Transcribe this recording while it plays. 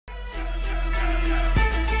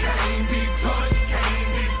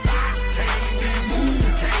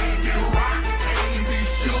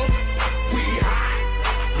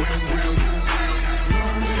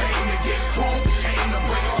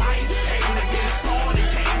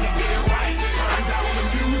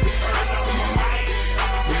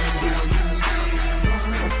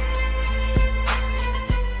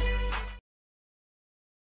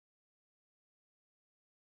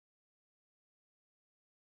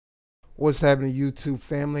What's happening, YouTube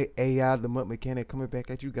family? AI the Mud Mechanic coming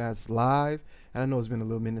back at you guys live. And I know it's been a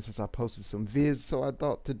little minute since I posted some vids, so I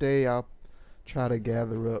thought today I'll try to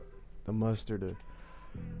gather up the muster to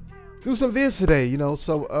do some vids today.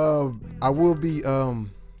 So I will be I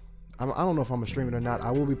don't know if I'm gonna stream it or not.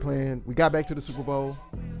 I will be playing. We got back to the Super Bowl,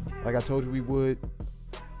 like I told you we would.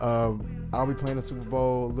 I'll be playing the Super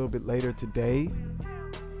Bowl a little bit later today.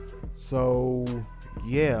 So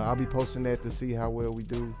yeah, I'll be posting that to see how well we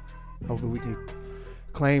do. Hopefully we can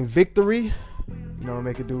claim victory,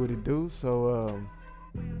 make it do what it do. So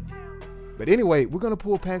but anyway, we're gonna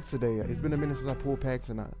pull packs today. It's been a minute since I pulled packs,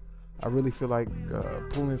 and I really feel like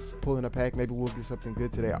pulling a pack. Maybe we'll get something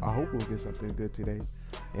good today. I hope we'll get something good today.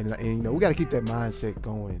 And we got to keep that mindset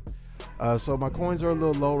going. So my coins are a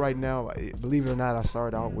little low right now. Believe it or not, I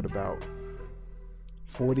started out with about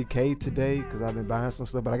 40K today because I've been buying some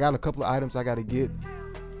stuff. But I got a couple of items I got to get.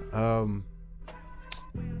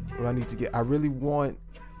 What I need to get, I really want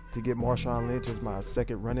to get Marshawn Lynch as my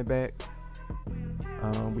second running back.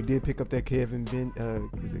 We did pick up that is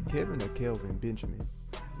it Kevin or Kelvin Benjamin?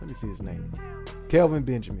 Let me see his name. Kelvin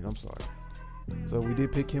Benjamin, I'm sorry. So we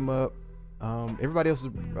did pick him up. Everybody else is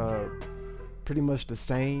pretty much the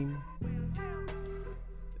same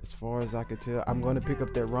as far as I could tell. I'm going to pick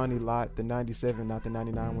up that Ronnie Lott, the 97, not the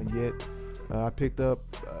 99 one yet. I picked up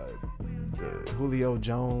the Julio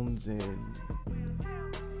Jones and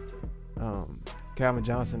Calvin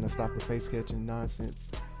Johnson to stop the face catching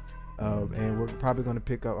nonsense. And we're probably going to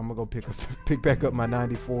pick back up my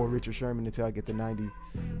 94 Richard Sherman until I get the 90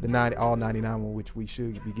 all 99 one, which we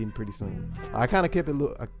should be getting pretty soon. I kind of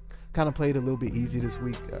played a little bit easy this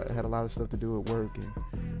week. I had a lot of stuff to do at work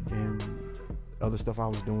and other stuff I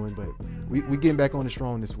was doing, but we getting back on the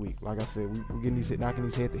strong this week. Like I said, we're getting knocking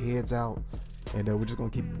these heads out, and we're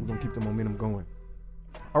gonna keep the momentum going.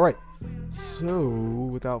 All right, so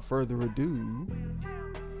without further ado,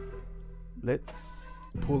 let's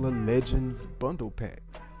pull a Legends bundle pack.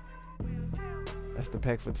 That's the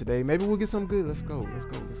pack for today. Maybe we'll get something good. Let's go. Let's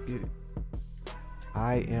get it.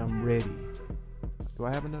 I am ready. Do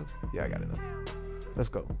I have enough? Yeah, I got enough. Let's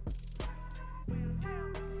go.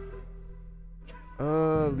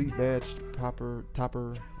 Elite badge, topper.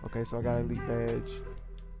 Okay, so I got an elite badge.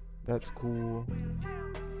 That's cool.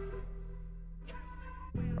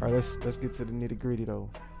 All right, let's get to the nitty gritty though.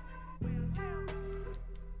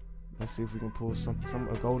 Let's see if we can pull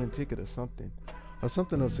a golden ticket or something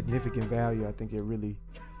of significant value. I think it really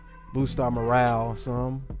boosts our morale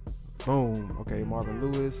some. Boom. Okay, Marvin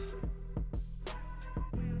Lewis.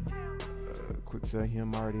 Quick sell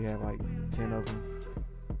him. I already had like 10 of them.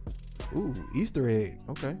 Ooh, Easter egg.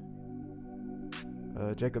 Okay.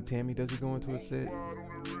 Jacob Tammy, does he go into a set?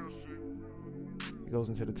 He goes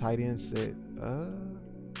into the tight end set.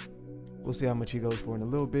 We'll see how much he goes for in a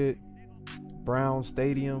little bit. Brown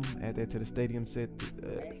Stadium. Add that to the stadium set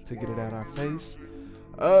to get it out of our face.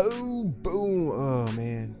 Oh, boom. Oh,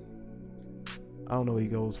 man. I don't know what he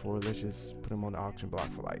goes for. Let's just put him on the auction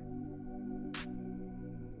block for like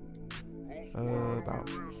about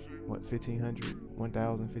what, 1,500,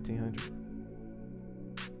 1,000, 1,500.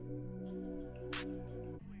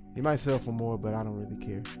 He might sell for more, but I don't really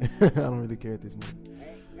care. I don't really care at this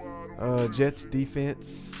moment. Jets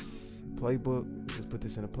defense playbook. Just put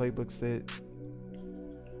this in a playbook set.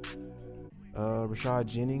 Rashad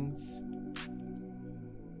Jennings.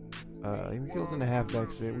 He goes in the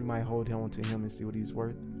halfback set. We might hold on to him and see what he's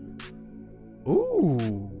worth.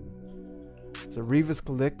 Ooh, it's a Revis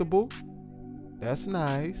collectible. That's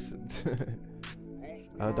nice.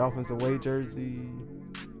 Dolphins away jersey.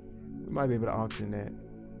 We might be able to auction that.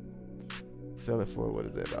 Sell it for, what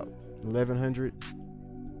is that, about 1,100?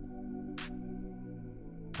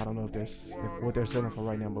 I don't know what they're selling for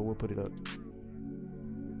right now, but we'll put it up.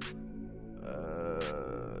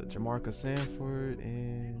 Jamarca Sanford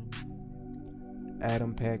and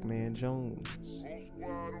Adam Pac-Man Jones.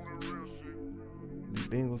 The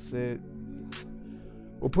Bengals set.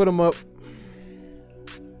 We'll put them up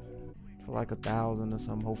for like 1,000 or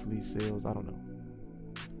something. Hopefully he sells. I don't know.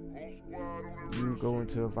 You go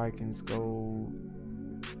into a Vikings gold.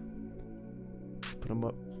 Put them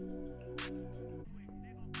up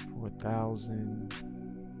for 1,000.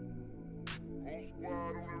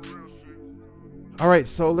 All right,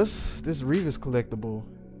 so this Revis collectible.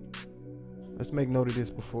 Let's make note of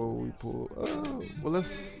this before we pull.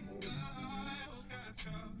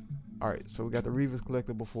 All right, so we got the Revis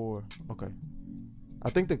collectible for. Okay.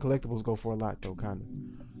 I think the collectibles go for a lot though, kind of.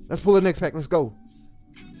 Let's pull the next pack. Let's go.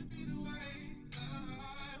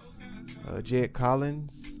 Jed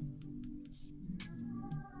Collins.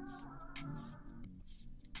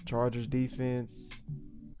 Chargers defense.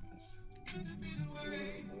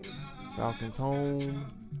 Falcons home.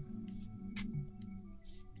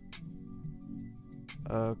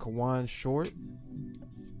 Kawan short.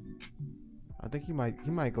 I think he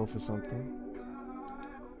might go for something.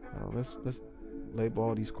 Let's label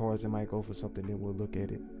all these cards that might go for something, then we'll look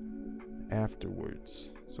at it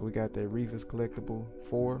afterwards. So we got that Revis collectible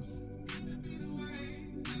 4.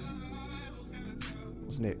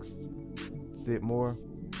 What's next? Sid Moore.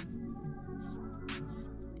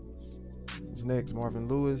 What's next? Marvin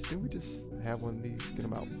Lewis. Did we just have one of these? Get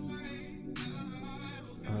him out.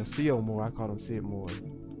 C.O. Moore. I called him Sid Moore.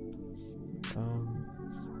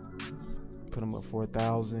 Put him up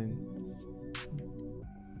 4,000.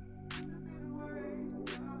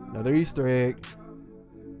 Another Easter egg.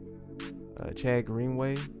 Chad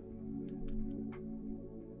Greenway.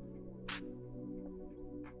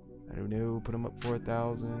 I don't know. Put him up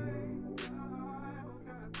 4,000.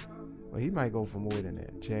 Well, he might go for more than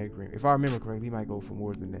that. Chad Green. If I remember correctly, he might go for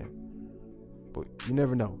more than that. But you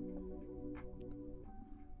never know.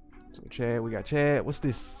 So Chad, we got Chad. What's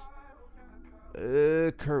this?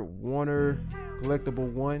 Kurt Warner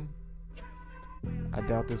collectible 1. I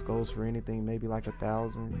doubt this goes for anything. Maybe like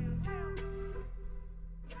 1,000.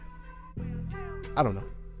 I don't know.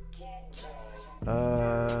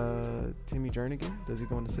 Timmy Jernigan. Does he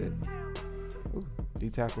go in the set? Ooh,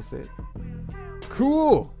 D-tackle set.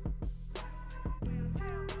 Cool.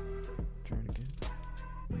 Jernigan.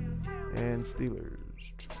 And Steelers.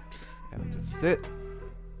 Add him to the set.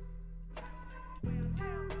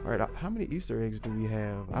 All right, how many Easter eggs do we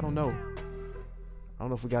have? I don't know. I don't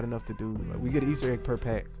know if we got enough to do. We get an Easter egg per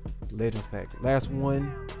pack. Legends pack. Last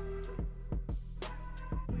one.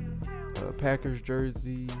 Packers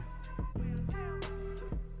jersey.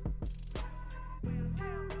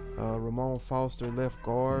 Ramon Foster left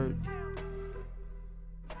guard.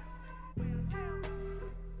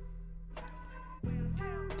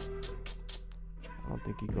 I don't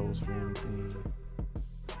think he goes for anything.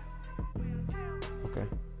 Okay.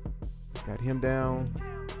 Got him down.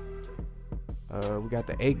 We got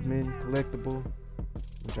the Aikman collectible,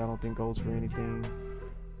 which I don't think goes for anything.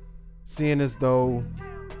 Seeing as though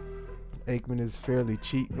Aikman is fairly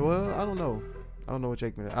cheap. Well, I don't know. I don't know which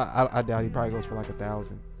Aikman. I doubt he probably goes for like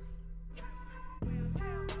 1,000.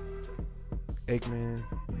 Aikman,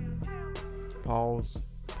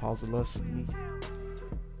 Paul's Lusky,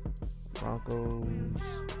 Broncos.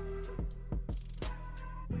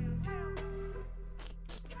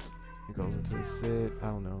 He goes into the set. I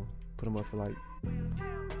don't know. Put him up for like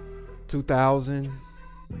 2,000.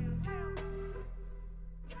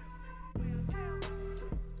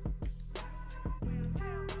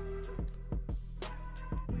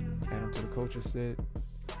 Add him to the coaches set.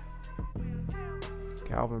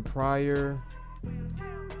 Calvin Pryor.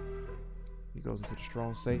 He goes into the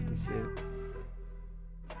strong safety set.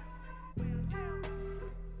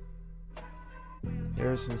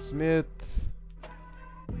 Harrison Smith.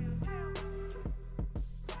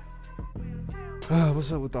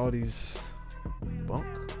 What's up with all these bunk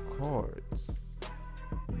cards?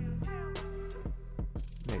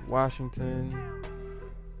 Nate Washington.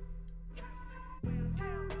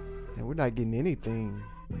 And we're not getting anything.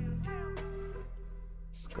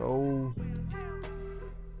 Let's go.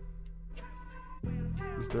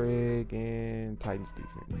 Easter egg and Titans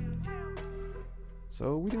defense.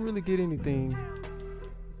 So we didn't really get anything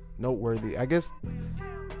noteworthy. I guess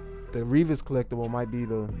the Revis collectible might be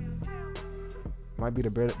the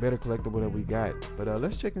better collectible that we got. But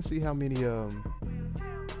let's check and see how many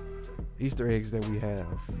Easter eggs that we have.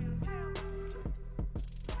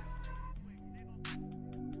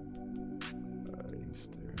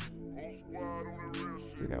 Easter.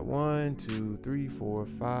 So we got 1, 2, 3, 4,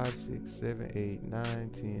 5, 6, 7, 8, 9,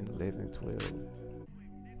 10, 11, 12.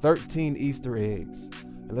 13 Easter eggs.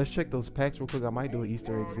 And let's check those packs real quick. I might do an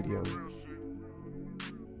Easter egg video.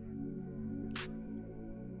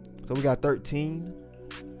 So we got 13.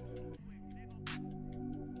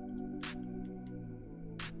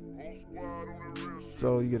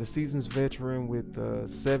 So you get a season's veteran with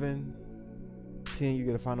 7. 10, you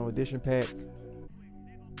get a final edition pack.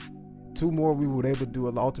 2 more, we were able to do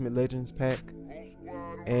an Ultimate Legends pack.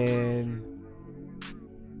 And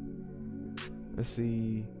let's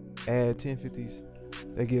see, add 1050s.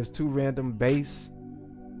 That gives 2 random base.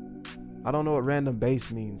 I don't know what random base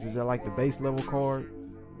means. Is that like the base level card?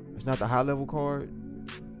 It's not the high level card.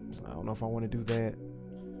 I don't know if I want to do that.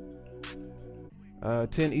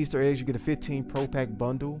 10 Easter eggs, you get a 15 Pro Pack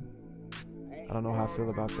bundle. I don't know how I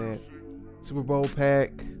feel about that. Super Bowl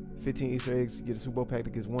pack, 15 Easter eggs, you get a Super Bowl pack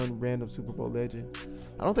that gives 1 random Super Bowl legend.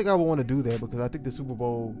 I don't think I would want to do that because I think the Super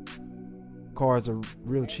Bowl cards are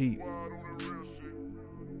real cheap.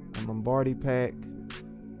 Lombardi pack.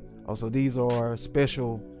 Also, these are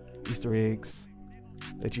special Easter eggs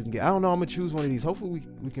that you can get. I don't know, I'm gonna choose one of these. Hopefully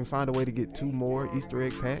we can find a way to get 2 more Easter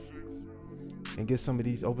egg packs and get some of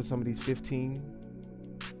these, open some of these 15.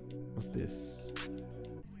 What's this?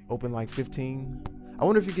 Open like 15. I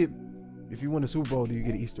wonder if you win the Super Bowl, do you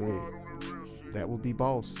get an Easter egg? That would be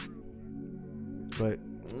boss. But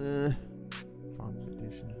final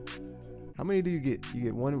edition. How many do you get? You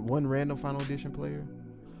get one random final edition player.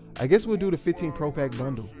 I guess we'll do the 15 Pro Pack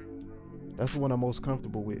bundle. That's the one I'm most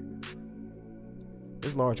comfortable with.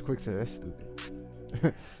 This large quick set, that's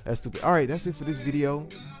stupid. That's stupid. All right, that's it for this video.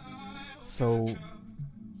 So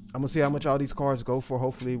I'm gonna see how much all these cards go for.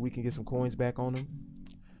 Hopefully we can get some coins back on them.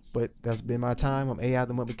 But that's been my time. I'm AI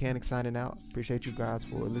the Mud Mechanic signing out. Appreciate you guys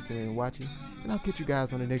for listening and watching. And I'll catch you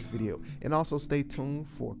guys on the next video. And also stay tuned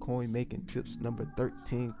for coin making tips number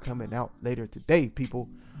 13 coming out later today, people.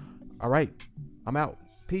 All right, I'm out.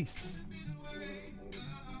 Peace.